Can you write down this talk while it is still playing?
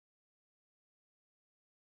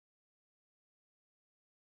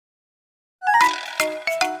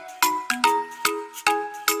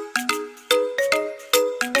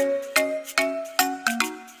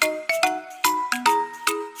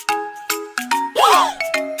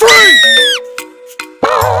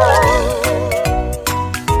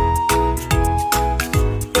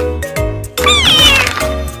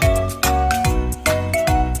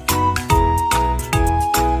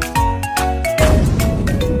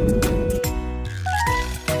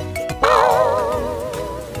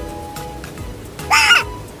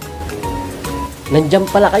Nandiyan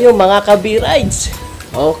pala kayo mga ka-B-Rides.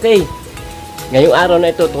 Okay. Ngayong araw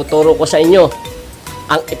na ito, tuturo ko sa inyo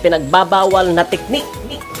ang ipinagbabawal na teknik.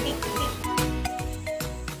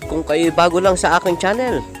 Kung kayo bago lang sa aking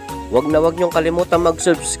channel, huwag niyong kalimutan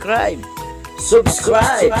mag-subscribe.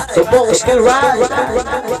 Subscribe to Vhongski Ride!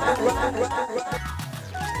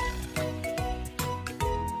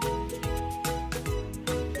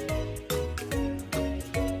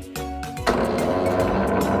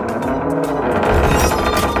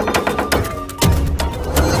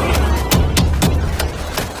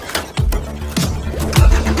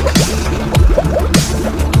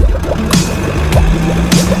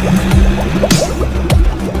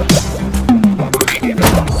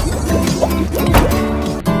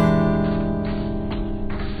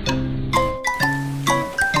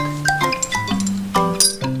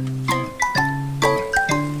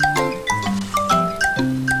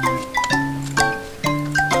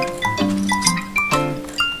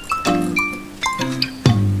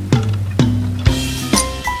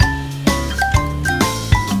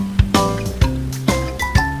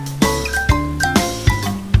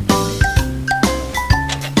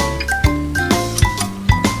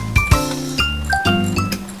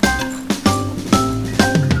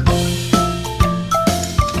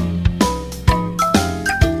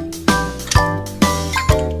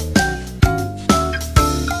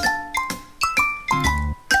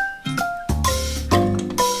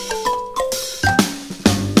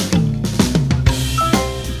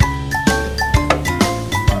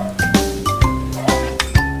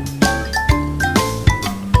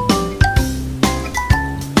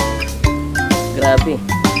 Grabe,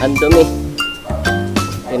 ang dumi.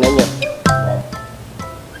 Tingnan nyo.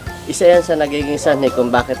 Isa yan sa nagiging sanhi kung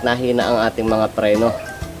bakit nahina ang ating mga preno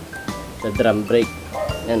sa drum brake.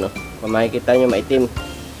 Yan o, kung makikita nyo maitim,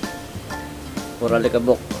 pura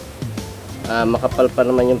likabok. Makapal pa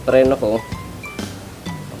naman yung preno ko.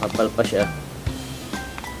 Makapal pa siya.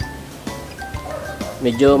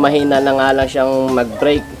 Medyo mahina na nga lang siyang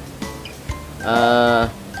mag-brake.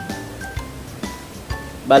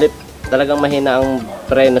 Balit talagang mahina ang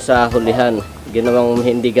preno sa hulihan. Ginawang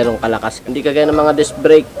hindi ganong kalakas. Hindi kagaya ng mga disc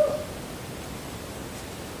brake.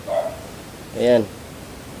 Ayan.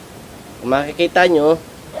 Kung makikita nyo,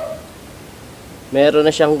 meron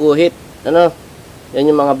na siyang guhit. Ano?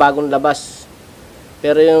 Yan yung mga bagong labas.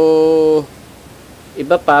 Pero yung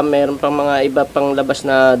iba pa, meron pang mga iba pang labas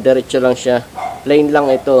na diretso lang siya. Plain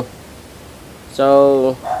lang ito.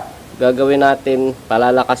 So, gagawin natin,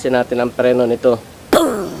 palalakasin natin ang preno nito.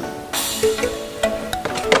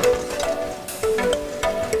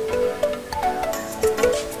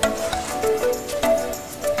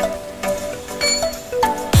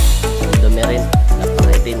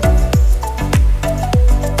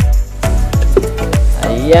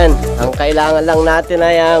 Ayan, ang kailangan lang natin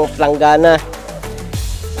ay ang planggana,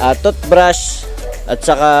 toothbrush at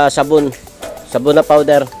saka sabon na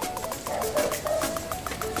powder.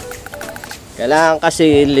 Kailangan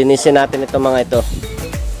kasi linisin natin ito mga ito.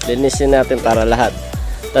 Linisin natin para lahat.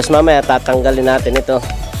 Tapos mamaya tatanggalin natin ito.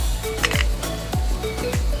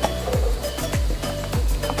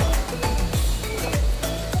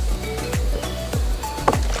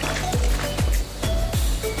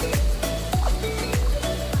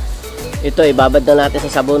 Ito ibabad na natin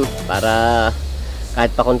sa sabon para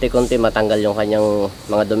kahit pa konti-konti matanggal yung kanyang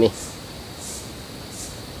mga dumi.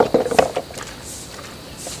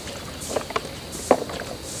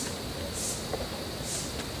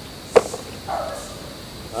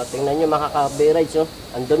 Tingnan nyo mga ka-B-Rides, oh.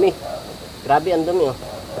 Ang dumi. Grabe ang dumi, oh.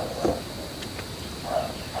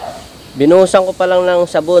 Binuhusan ko pa lang ng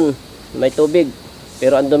sabon, may tubig,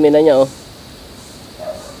 pero ang dumi na niya, oh.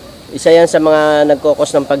 Isa yan sa mga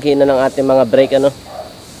nagkokos ng paghina ng ating mga brake, ano.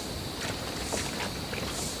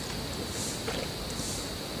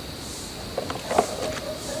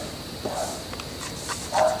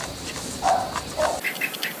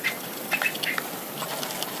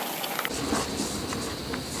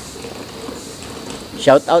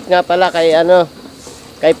 Shout out nga pala kay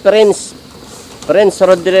kay Prince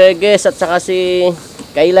Rodriguez at saka si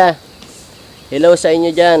Kayla. Hello sa inyo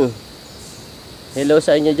diyan. Hello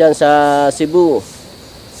sa inyo diyan sa Cebu.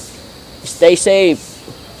 Stay safe.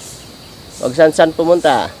 Huwag san-san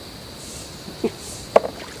pumunta.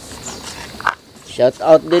 Shout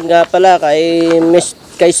out din nga pala kay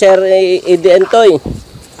Sir Edientoy.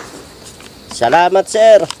 Salamat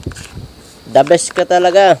sir. The best ka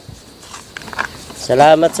talaga.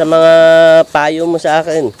 Salamat sa mga payo mo sa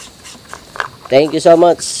akin. Thank you so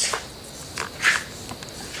much.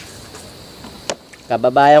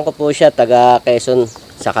 Kababayan ko po siya, taga Quezon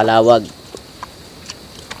sa Calawag.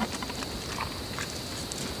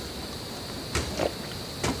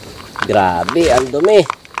 Grabe, ang dumi.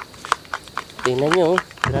 Tingnan nyo,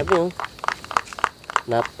 grabe oh.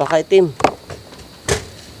 Napakaitim.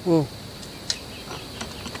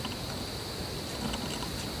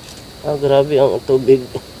 Grabe ang tubig.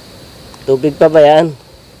 Tubig pa ba yan?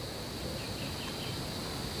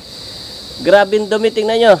 Grabe ang dumi,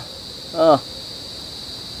 tingnan nyo.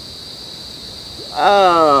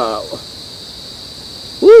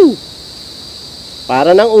 Woo!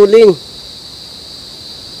 Para ng uling.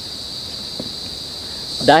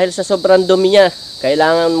 Dahil sa sobrang dumi niya,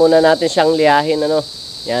 kailangan muna natin siyang lihahin, ano.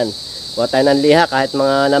 Yan. Kuha tayo ng liha kahit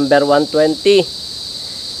mga number 120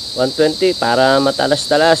 para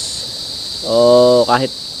matalas-talas. O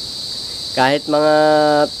kahit mga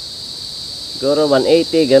siguro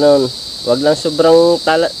 180 ganon. Wag lang sobrang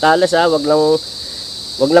talas ha, wag lang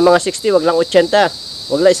mga 60, wag lang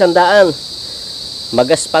 80, wag lang 100.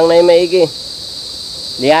 Magaspang na yung maigi.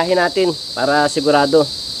 Lihahin natin para sigurado.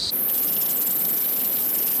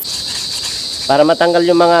 Para matanggal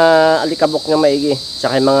yung mga alikabok na maigi,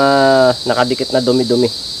 saka yung mga nakadikit na dumi-dumi.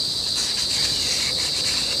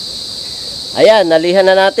 Ayan, nalihan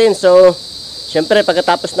na natin. So, syempre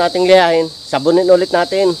pagkatapos nating lihahin, sabunin ulit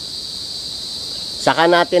natin. Saka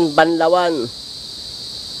natin banlawan.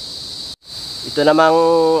 Ito namang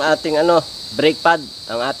ating brake pad,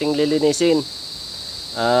 ang ating lilinisin.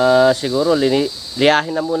 Siguro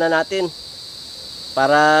lihahin na muna natin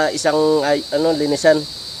para isang linisan.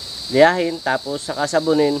 Lihahin, tapos saka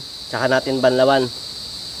sabunin, saka natin banlawan.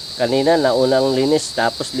 Kanina naunang linis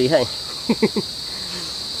tapos liha.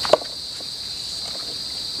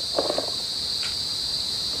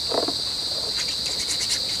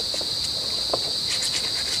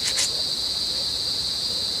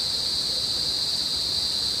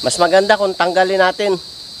 Mas maganda kung tanggalin natin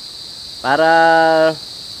para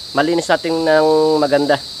malinis natin ng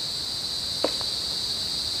maganda.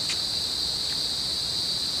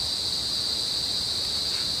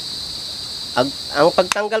 Ang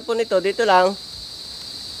pagtanggal po nito, dito lang,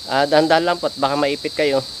 dahan-dahan lang po at baka maipit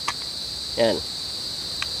kayo. Yan.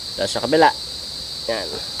 Tapos sa kabila. Yan.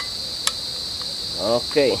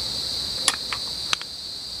 Okay.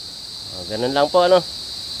 Ganun lang po,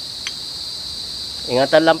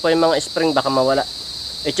 ingatan lang po yung mga spring, baka mawala.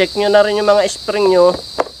 I-check nyo na rin yung mga spring nyo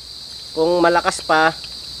kung malakas pa.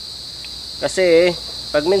 Kasi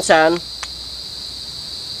pag minsan,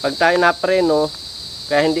 pag tayo na preno,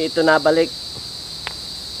 kaya hindi ito nabalik,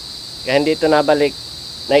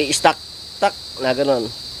 nai-stuck, tak, na ganun,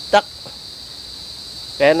 tak.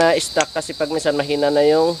 Kaya na-stuck kasi pag minsan mahina na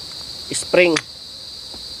yung spring.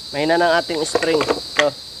 Mahina na ang ating spring. Ito,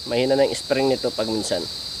 mahina na yung spring nito pag minsan.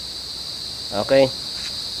 Okay.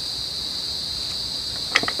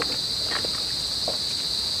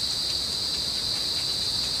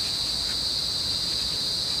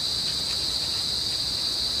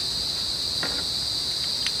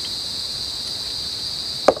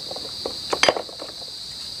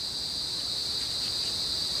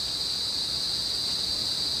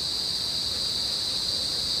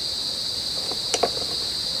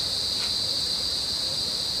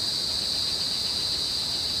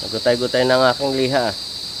 Gutay-gutay ng aking liha.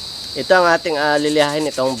 Ito ang ating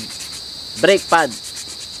lilihahin, itong brake pad.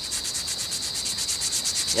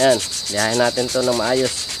 Yan, lihahin natin to ng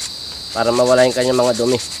maayos para mawala yung kanyang mga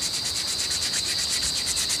dumi.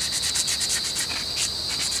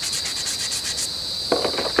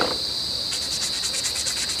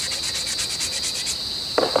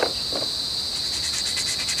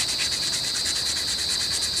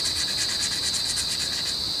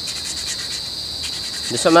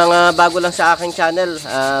 Sa mga bago lang sa aking channel,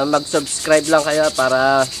 mag-subscribe lang kayo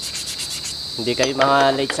para hindi kayo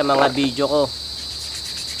mga late sa mga video ko.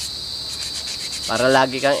 Para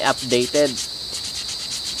lagi kang updated.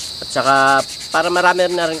 At saka para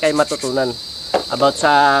marami na rin kayo matutunan about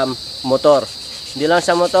sa motor. Hindi lang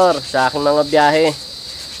sa motor, sa aking mga biyahe,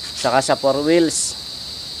 saka sa 4 wheels.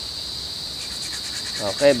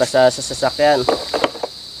 Okay, basta sa sasakyan.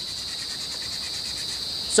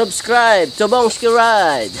 Subscribe to Vhongski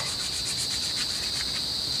Ride.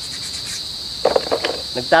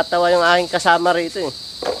 Nagtatawa yung aking kasama rito eh.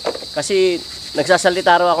 Kasi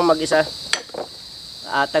nagsasalita raw ako mag-isa.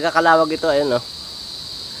 Taga Kalawag ito, ayun oh.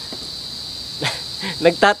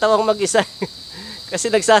 Nagtatawang mag-isa. Kasi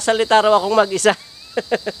nagsasalita raw akong mag-isa.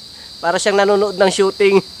 Para siyang nanonood ng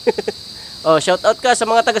shooting. Oh, shout out ka sa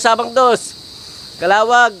mga taga Sabang Dos.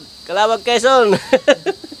 Kalawag, Kalawag Quezon.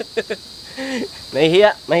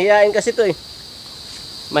 Mahihiyain kasi to eh.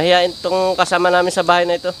 Mahihiyain tong kasama namin sa bahay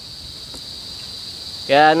na ito.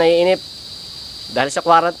 Kaya naiinip dahil sa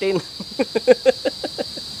quarantine.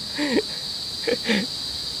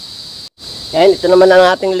 Yan, ito naman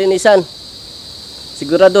ang ating linisan.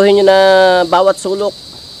 Siguraduhin nyo na bawat sulok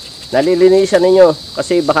nalilinisan ninyo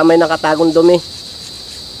kasi baka may nakatagong dumi.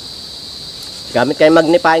 Gamit kayo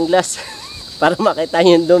magnifying glass para makita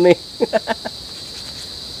nyo yung dumi.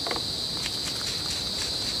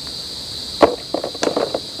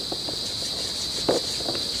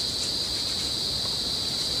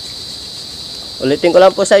 Ulitin ko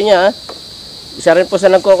lang po sa inyo ha. Isa rin po sa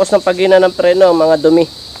nagkukos ng paghina ng preno ang mga dumi.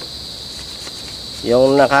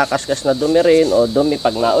 Yung nakakaskas na dumi rin o dumi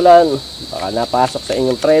pag naulan, baka napasok sa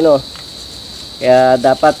inyong preno. Kaya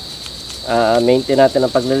dapat maintain natin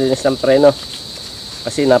ang paglilinis ng preno.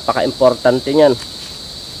 Kasi napaka-importante niyan.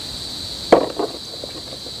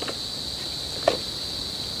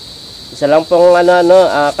 Isa lang pong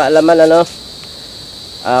kaalaman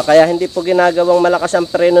kaya hindi po ginagawang malakas ang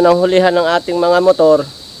preno ng hulihan ng ating mga motor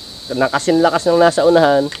na kasinlakas ng nasa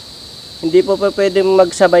unahan. Hindi po pwedeng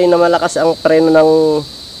magsabay na malakas ang preno ng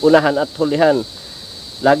unahan at hulihan.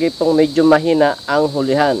 Lagi pong medyo mahina ang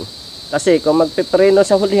hulihan. Kasi kung magpipreno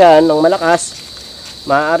sa hulihan ng malakas,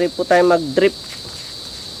 maaari po tayong mag-drip,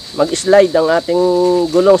 mag-slide ang ating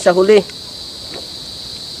gulong sa huli.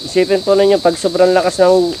 Isipin po ninyo, pag sobrang lakas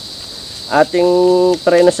ng ating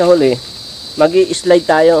preno sa huli, mag-i-slide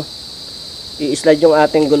tayo. I-slide yung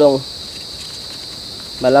ating gulong.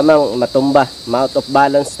 Malamang matumba, out of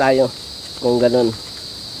balance tayo kung ganun.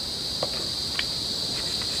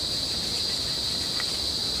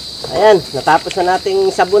 Ayan, natapos na nating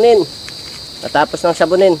sabunin. Natapos ng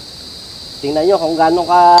sabunin. Tingnan nyo kung gaano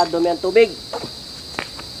kadumi ang tubig.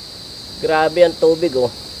 Grabe ang tubig oh.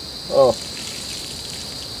 Oh.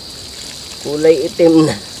 Kulay itim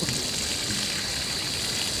na.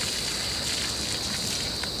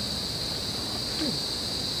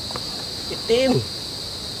 Itim.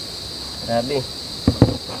 Grabe.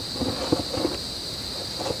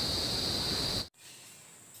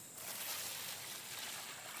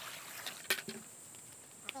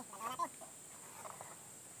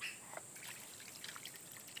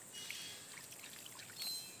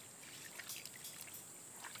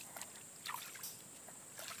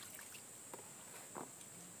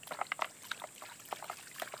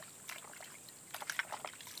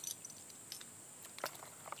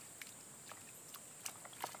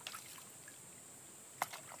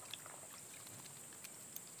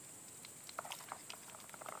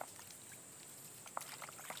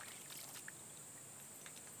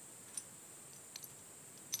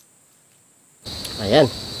 Ayan,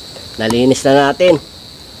 nalinis na natin.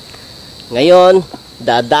 Ngayon,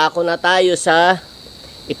 dadako na tayo sa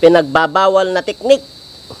ipinagbabawal na teknik.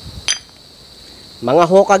 Mga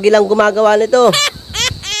hokage lang gumagawa nito.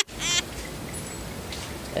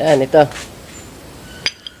 Ayan, ito.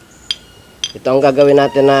 Ito ang gagawin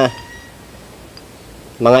natin na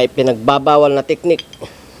mga ipinagbabawal na teknik.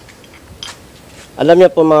 Alam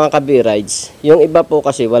niyo po mga kabirides, yung iba po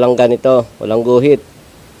kasi walang ganito, walang guhit.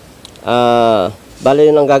 Bali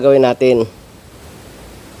yun ang gagawin natin.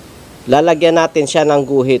 Lalagyan natin siya ng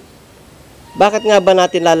guhit. Bakit nga ba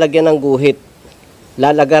natin lalagyan ng guhit?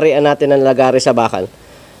 Lalagarian natin ang lagari sa bakal.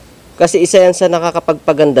 Kasi isa yan sa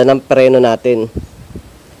nakakapagpaganda ng preno natin.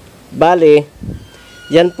 Bali,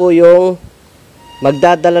 yan po yung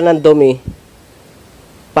magdadala ng dumi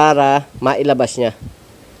para mailabas niya.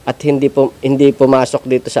 At hindi pumasok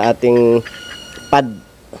dito sa ating pad.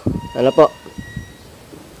 Ano po?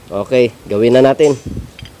 Okay, gawin na natin.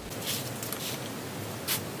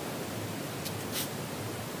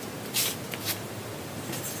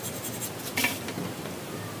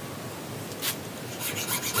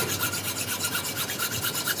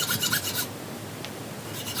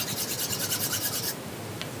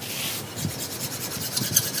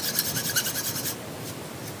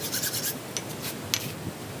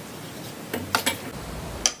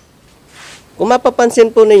 Kung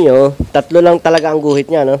mapapansin po ninyo, tatlo lang talaga ang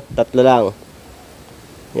guhit niya, no? Tatlo lang.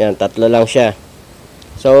 Yan, tatlo lang siya.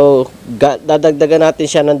 So, dadagdagan natin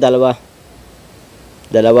siya ng dalawa.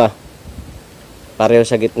 Dalawa. Pareho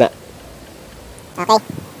sa gitna. Okay.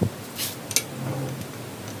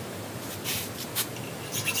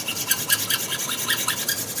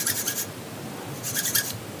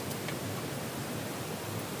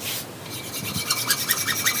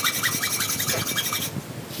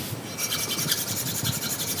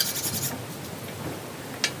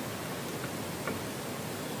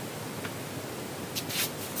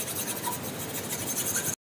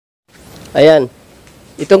 Ayan.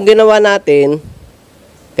 Itong ginawa natin,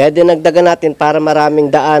 kaya dinagdagan natin para maraming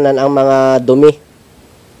daanan ang mga dumi.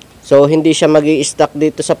 So, hindi siya magi-stuck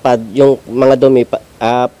dito sa pad, yung mga dumi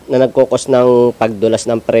na nagkukos ng pagdulas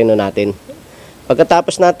ng preno natin.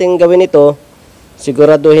 Pagkatapos natin gawin ito,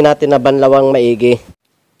 siguraduhin natin na banlawang maigi.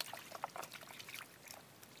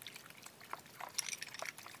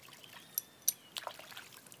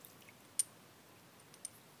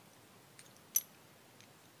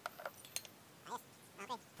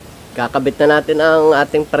 Kakabit na natin ang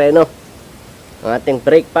ating preno, ang ating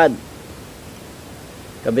brake pad.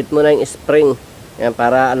 Kabit mo na yung spring. Yan,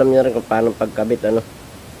 para alam nyo rin kung paano pagkabit, ano.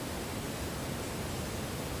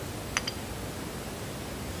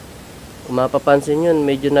 Kung mapapansin yun,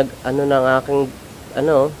 medyo nag-ano ng aking,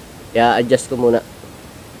 ano, i-adjust ko muna.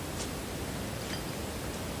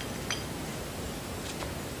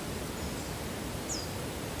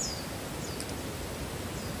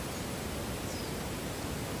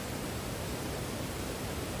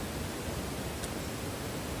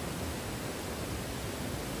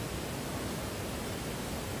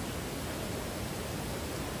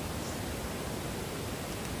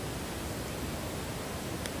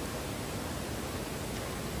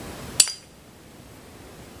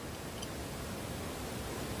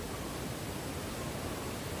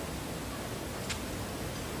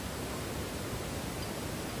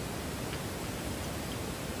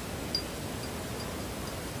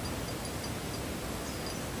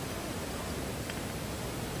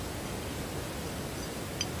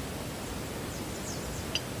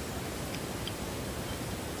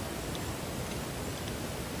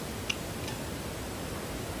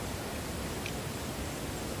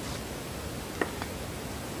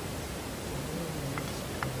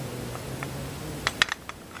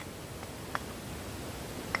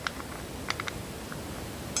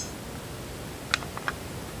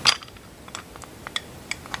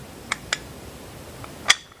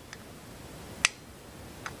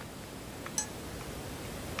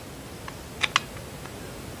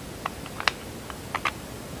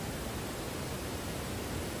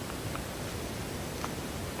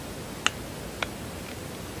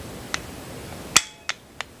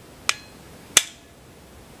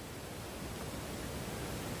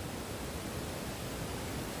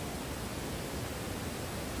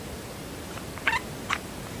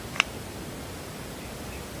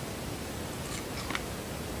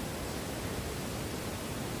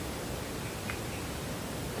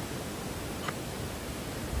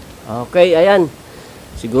 Okay, ayan.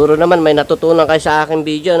 Siguro naman may natutunan kayo sa aking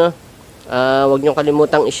video, no? Huwag niyong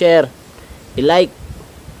kalimutang i-share, i-like,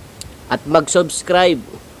 at mag-subscribe.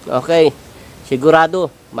 Okay. Sigurado,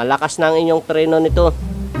 malakas na ang inyong preno nito.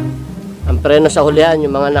 Ang preno sa hulihan,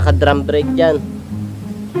 yung mga naka-drum brake dyan.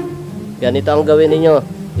 Ganito ang gawin ninyo.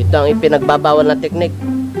 Ito ang ipinagbabawal na teknik.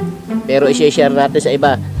 Pero i-share natin sa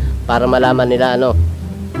iba para malaman nila, ano,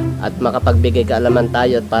 at makapagbigay kaalaman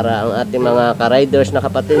tayo, at para ang ating mga ka-riders na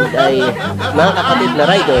kapatid ay, mga kapatid na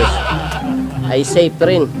riders ay safe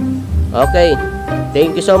rin. Okay,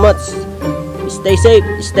 thank you so much. Stay safe,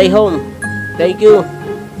 stay home. Thank you.